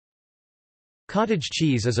Cottage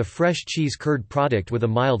cheese is a fresh cheese curd product with a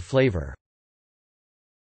mild flavor.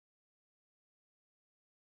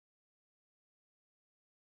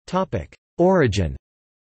 Origin.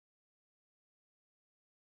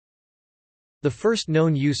 The first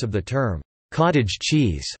known use of the term, cottage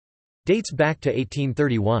cheese, dates back to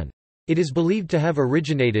 1831. It is believed to have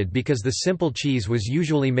originated because the simple cheese was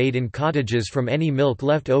usually made in cottages from any milk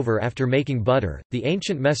left over after making butter. The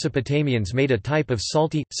ancient Mesopotamians made a type of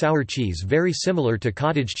salty, sour cheese very similar to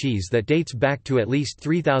cottage cheese that dates back to at least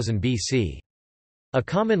 3000 BC. A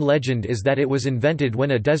common legend is that it was invented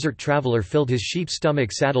when a desert traveler filled his sheep's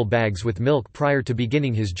stomach saddle bags with milk prior to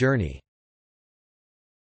beginning his journey.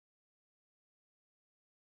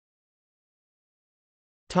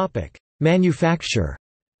 Manufacture.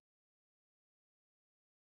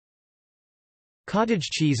 Cottage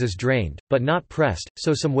cheese is drained, but not pressed,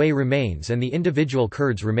 so some whey remains and the individual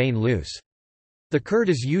curds remain loose. The curd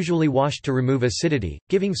is usually washed to remove acidity,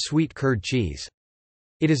 giving sweet curd cheese.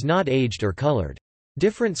 It is not aged or colored.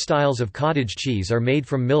 Different styles of cottage cheese are made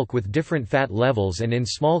from milk with different fat levels and in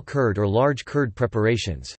small curd or large curd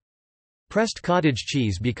preparations. Pressed cottage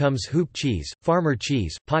cheese becomes hoop cheese, farmer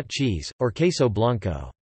cheese, pot cheese, or queso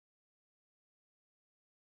blanco.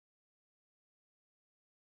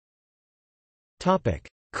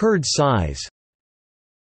 Curd size.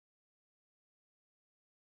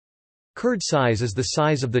 Curd size is the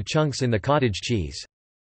size of the chunks in the cottage cheese.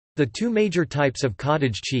 The two major types of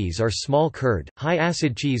cottage cheese are small curd,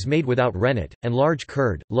 high-acid cheese made without rennet, and large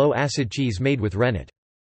curd, low-acid cheese made with rennet.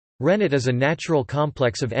 Rennet is a natural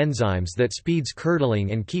complex of enzymes that speeds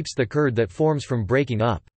curdling and keeps the curd that forms from breaking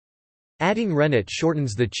up. Adding rennet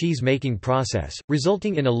shortens the cheese-making process,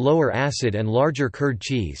 resulting in a lower acid and larger curd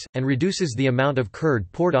cheese, and reduces the amount of curd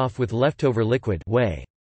poured off with leftover liquid whey.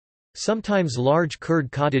 Sometimes large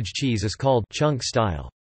curd cottage cheese is called chunk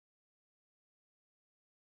style.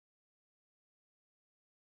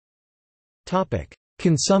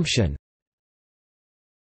 Consumption.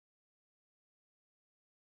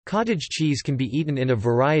 Cottage cheese can be eaten in a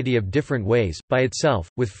variety of different ways, by itself,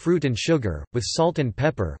 with fruit and sugar, with salt and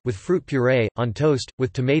pepper, with fruit puree, on toast,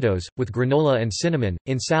 with tomatoes, with granola and cinnamon,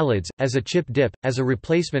 in salads, as a chip dip, as a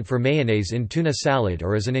replacement for mayonnaise in tuna salad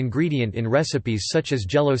or as an ingredient in recipes such as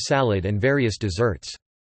Jell-O salad and various desserts.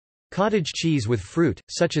 Cottage cheese with fruit,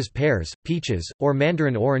 such as pears, peaches, or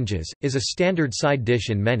mandarin oranges, is a standard side dish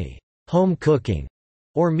in many home cooking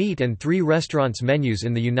or meat and 3 restaurants menus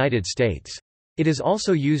in the United States. It is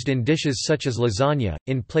also used in dishes such as lasagna,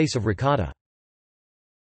 in place of ricotta.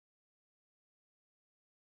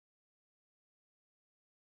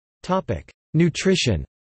 Nutrition.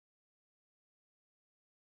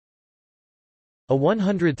 A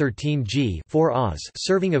 113 g 4 Oz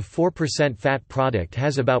serving of 4% fat product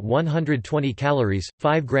has about 120 calories,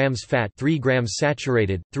 5 grams fat, 3 grams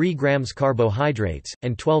saturated, 3 grams carbohydrates,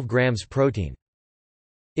 and 12 grams protein.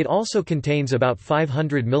 It also contains about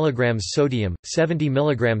 500 mg sodium, 70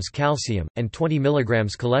 mg calcium, and 20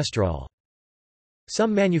 mg cholesterol.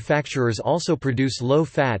 Some manufacturers also produce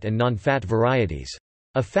low-fat and non-fat varieties.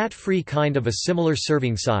 A fat-free kind of a similar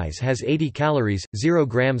serving size has 80 calories, 0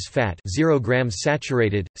 grams fat, 0 grams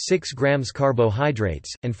saturated, 6 grams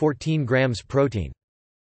carbohydrates, and 14 grams protein.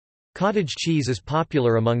 Cottage cheese is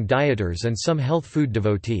popular among dieters and some health food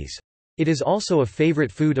devotees. It is also a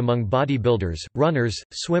favorite food among bodybuilders, runners,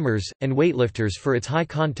 swimmers, and weightlifters for its high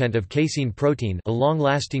content of casein protein, a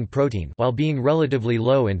long-lasting protein, while being relatively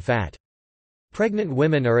low in fat. Pregnant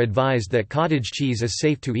women are advised that cottage cheese is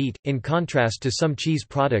safe to eat, in contrast to some cheese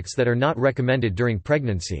products that are not recommended during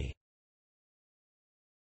pregnancy.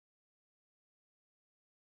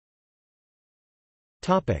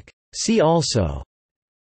 See also: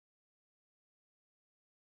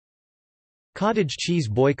 Cottage cheese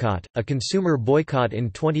boycott, a consumer boycott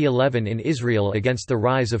in 2011 in Israel against the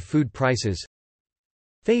rise of food prices.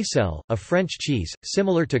 Faisselle, a French cheese,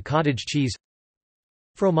 similar to cottage cheese.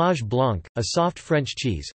 Fromage blanc, a soft French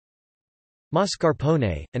cheese.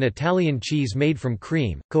 Mascarpone, an Italian cheese made from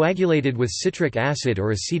cream, coagulated with citric acid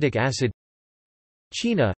or acetic acid.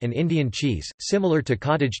 Cina, an Indian cheese, similar to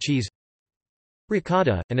cottage cheese.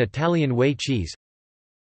 Ricotta, an Italian whey cheese.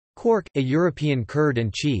 Quark, a European curd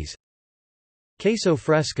and cheese. Queso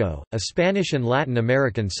fresco, a Spanish and Latin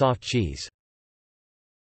American soft cheese.